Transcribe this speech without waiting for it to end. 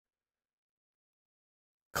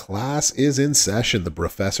Class is in session. The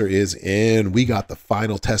Brofessor is in. We got the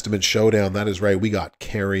Final Testament showdown. That is right. We got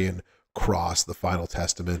Karrion, Kross. The Final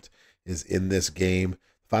Testament is in this game.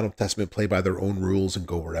 Final Testament play by their own rules and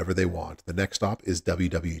go wherever they want. The next stop is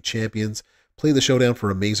WWE Champions. Play the showdown for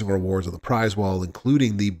amazing rewards on the prize wall,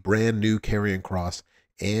 including the brand new Karrion Kross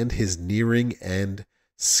and his nearing end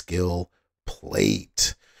skill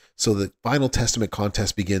plate. So the Final Testament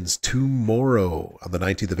contest begins tomorrow on the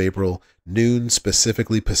 19th of April, noon,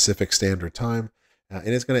 specifically Pacific Standard Time. And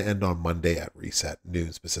it's going to end on Monday at reset,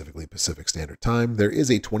 noon, specifically Pacific Standard Time. There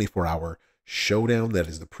is a 24-hour showdown. That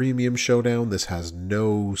is the premium showdown. This has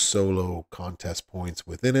no solo contest points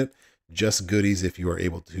within it, just goodies if you are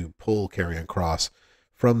able to pull Karrion Kross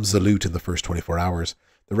from Zalut in the first 24 hours.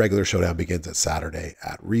 The regular showdown begins at Saturday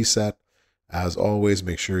at reset. As always,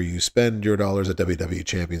 make sure you spend your dollars at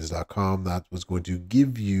wwechampions.com. That was going to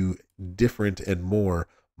give you different and more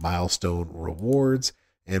milestone rewards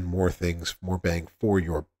and more things, more bang for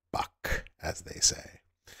your buck, as they say.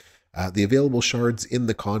 The available shards in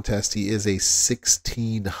the contest, he is a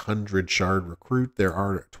 1,600 shard recruit. There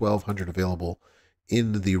are 1,200 available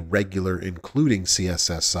in the regular, including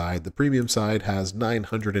CSS side. The premium side has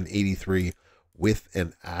 983 with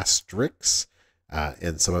an asterisk.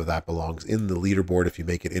 And some of that belongs in the leaderboard if you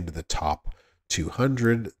make it into the top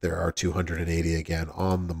 200. There are 280 again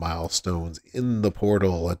on the milestones in the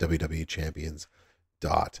portal at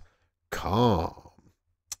wwechampions.com.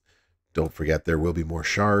 Don't forget there will be more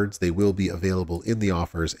shards. They will be available in the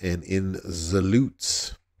offers and in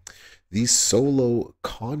Zaloots. The solo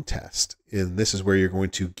contest, and this is where you're going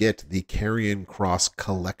to get the Karrion Kross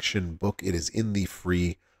collection book. It is in the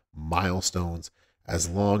free milestones. As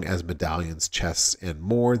long as medallions, chests, and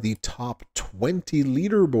more, the top 20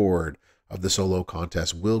 leaderboard of the solo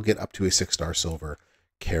contest will get up to a 6-star silver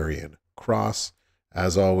Karrion Kross.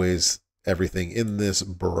 As always, everything in this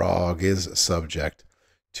Brog is subject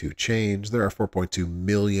to change. There are 4.2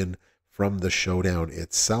 million from the showdown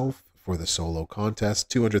itself for the solo contest.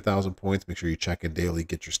 200,000 points. Make sure you check in daily,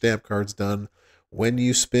 get your stamp cards done. When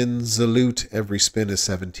you spin Zalut, every spin is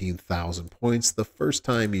 17,000 points. The first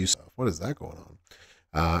time you... What is that going on?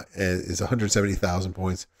 Is 170,000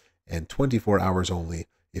 points and 24 hours only.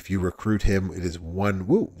 If you recruit him, it is 1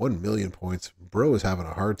 million points. Bro is having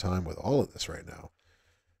a hard time with all of this right now.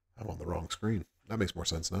 I'm on the wrong screen. That makes more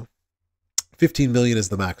sense now. 15 million is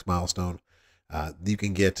the max milestone. You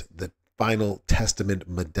can get the Final Testament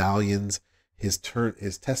medallions. His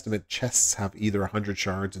Testament chests have either 100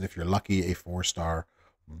 shards, and if you're lucky, a 4-star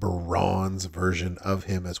bronze version of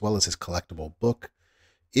him, as well as his collectible book.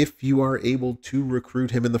 If you are able to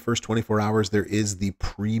recruit him in the first 24 hours, there is the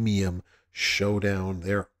premium showdown.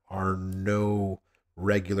 There are no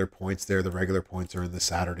regular points there. The regular points are in the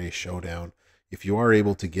Saturday showdown. If you are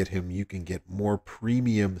able to get him, you can get more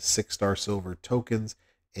premium 6-star silver tokens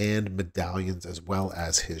and medallions, as well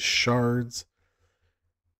as his shards.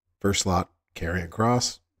 First slot, Karrion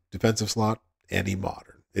Kross. Defensive slot, any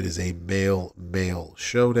modern. It is a male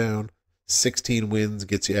showdown. 16 wins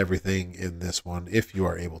gets you everything in this one if you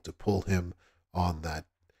are able to pull him on that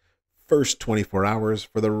first 24 hours.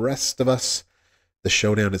 For the rest of us, the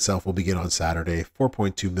showdown itself will begin on Saturday.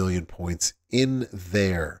 4.2 million points in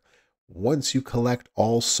there. Once you collect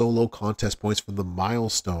all solo contest points from the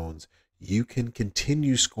milestones, you can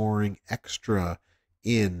continue scoring extra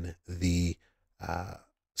in the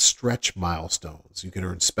stretch milestones. You can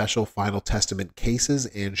earn special Final Testament cases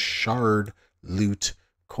and shard loot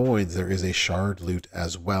coins. There is a shard loot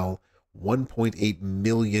as well. 1.8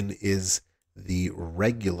 million is the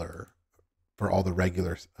regular, for all the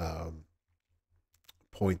regular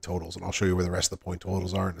point totals, and I'll show you where the rest of the point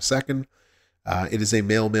totals are in a second. It is a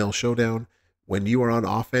male showdown. When you are on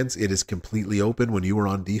offense, it is completely open. When you are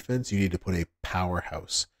on defense, you need to put a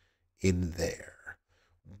powerhouse in there.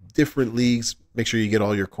 Different leagues, make sure you get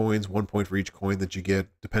all your coins, 1 point for each coin that you get.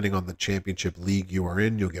 Depending on the championship league you are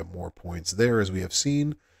in, you'll get more points there, as we have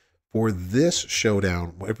seen. For this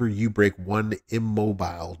showdown, whenever you break one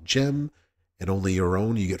immobile gem, and only your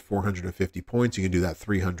own, you get 450 points. You can do that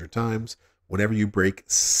 300 times. Whenever you break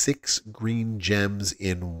 6 green gems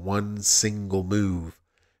in one single move,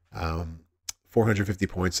 450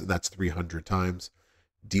 points, that's 300 times.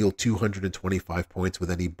 Deal 225 points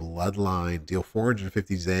with any bloodline. Deal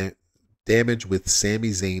 450 damage with Sami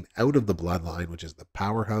Zayn out of the bloodline, which is the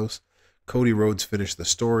powerhouse. Cody Rhodes finished the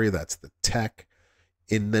story, that's the tech.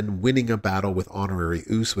 And then winning a battle with Honorary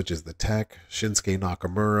Uso, which is the tech. Shinsuke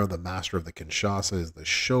Nakamura, the master of the Kinshasa, is the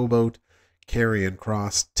showboat. Karrion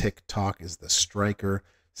Kross, TikTok, is the striker.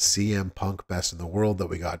 CM Punk, best in the world, that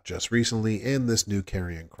we got just recently. And this new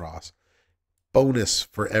Karrion Kross bonus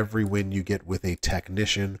for every win you get with a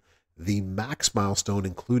technician. The max milestone,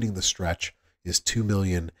 including the stretch, is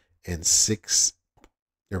 2,000,006.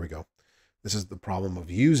 There we go. This is the problem of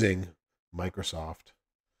using Microsoft.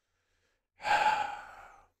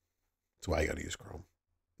 That's why I got to use Chrome.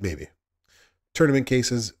 Maybe. Tournament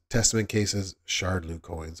cases, testament cases, shard loot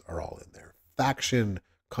coins are all in there. Faction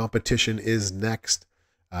competition is next.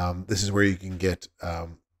 This is where you can get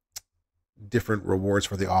different rewards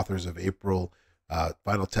for the authors of April,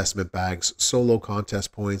 final testament bags, solo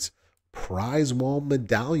contest points, prize wall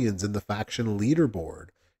medallions in the faction leaderboard,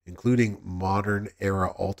 including modern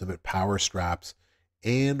era ultimate power straps,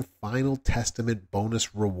 and final testament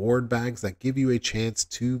bonus reward bags that give you a chance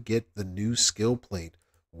to get the new skill plate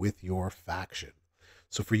with your faction.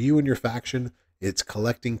 So for you and your faction, it's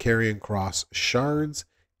collecting Karrion Kross shards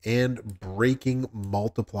and breaking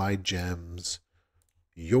multiplied gems.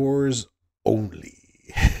 Yours only.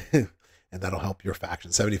 And that'll help your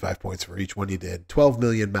faction. 75 points for each one you did. 12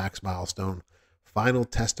 million max milestone. Final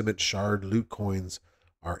testament shard loot coins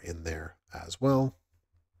are in there as well.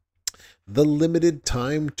 The limited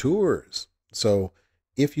time tours. So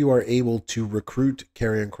if you are able to recruit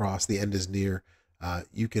Karrion Kross, the end is near,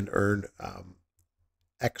 you can earn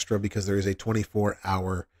extra because there is a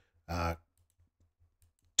 24-hour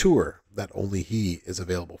tour that only he is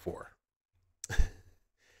available for.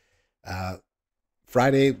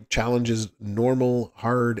 Friday challenges, normal,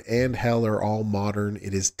 hard, and hell are all modern.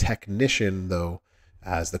 It is technician, though,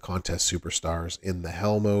 as the contest superstars in the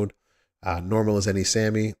hell mode. Normal is any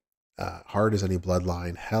Sammy. Hard as any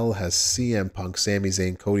bloodline. Hell has CM Punk, Sami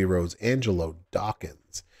Zayn, Cody Rhodes, Angelo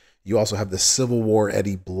Dawkins. You also have the Civil War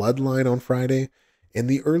Eddie bloodline on Friday. And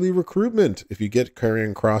the early recruitment. If you get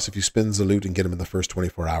Karrion Kross, if you spin Zaloot and get him in the first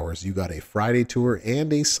 24 hours, you got a Friday tour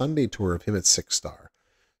and a Sunday tour of him at 6-star.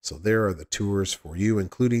 So there are the tours for you,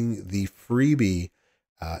 including the freebie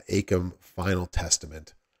Akam Final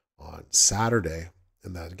Testament on Saturday.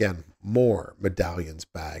 And that, again, more medallions,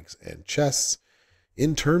 bags, and chests.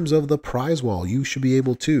 In terms of the prize wall, you should be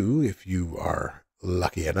able to, if you are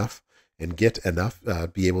lucky enough and get enough,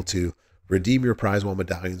 be able to redeem your prize wall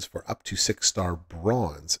medallions for up to 6-star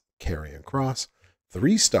bronze Karrion Kross,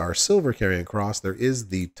 3-star silver Karrion Kross. There is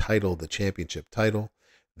the title, the championship title.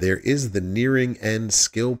 There is the nearing end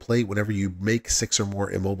skill plate. Whenever you make 6 or more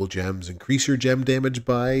immobile gems, increase your gem damage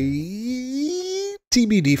by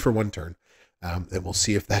TBD for 1 turn. And we'll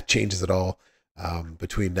see if that changes at all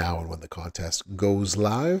between now and when the contest goes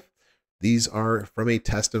live. These are from a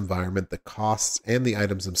test environment. The costs and the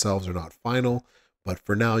items themselves are not final, but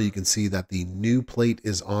for now you can see that the new plate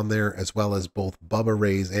is on there, as well as both Bubba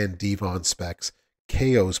Ray's and Devon specs,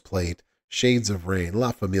 KO's plate, Shades of Rain,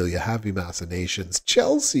 La Familia, Heavy Machinations,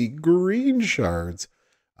 Chelsea Green shards,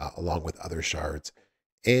 along with other shards,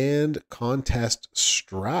 and contest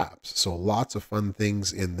straps. So lots of fun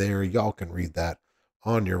things in there. Y'all can read that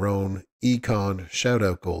on your own. Econ, shout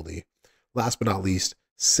out Goldie. Last but not least,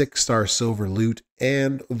 6-star silver loot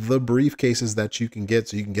and the briefcases that you can get.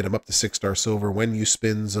 So you can get them up to 6-star silver when you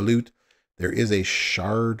spin Zaloot. There is a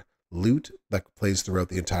shard loot that plays throughout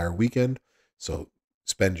the entire weekend. So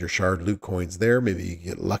spend your shard loot coins there. Maybe you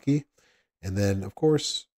get lucky. And then, of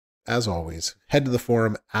course, as always, head to the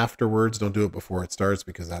forum afterwards. Don't do it before it starts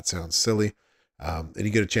because that sounds silly. And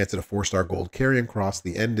you get a chance at a 4-star gold Karrion Kross.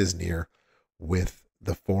 The end is near with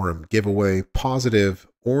the forum giveaway, positive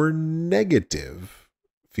or negative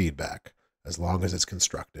feedback, as long as it's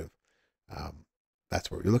constructive. That's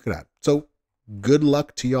what you're looking at. So good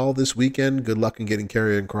luck to y'all this weekend. Good luck in getting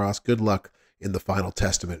Karrion Kross. Good luck in the Final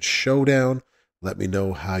Testament showdown. Let me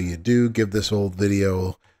know how you do. Give this old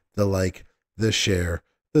video the like, the share,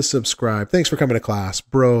 the subscribe. Thanks for coming to class.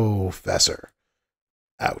 Brofessor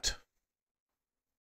out.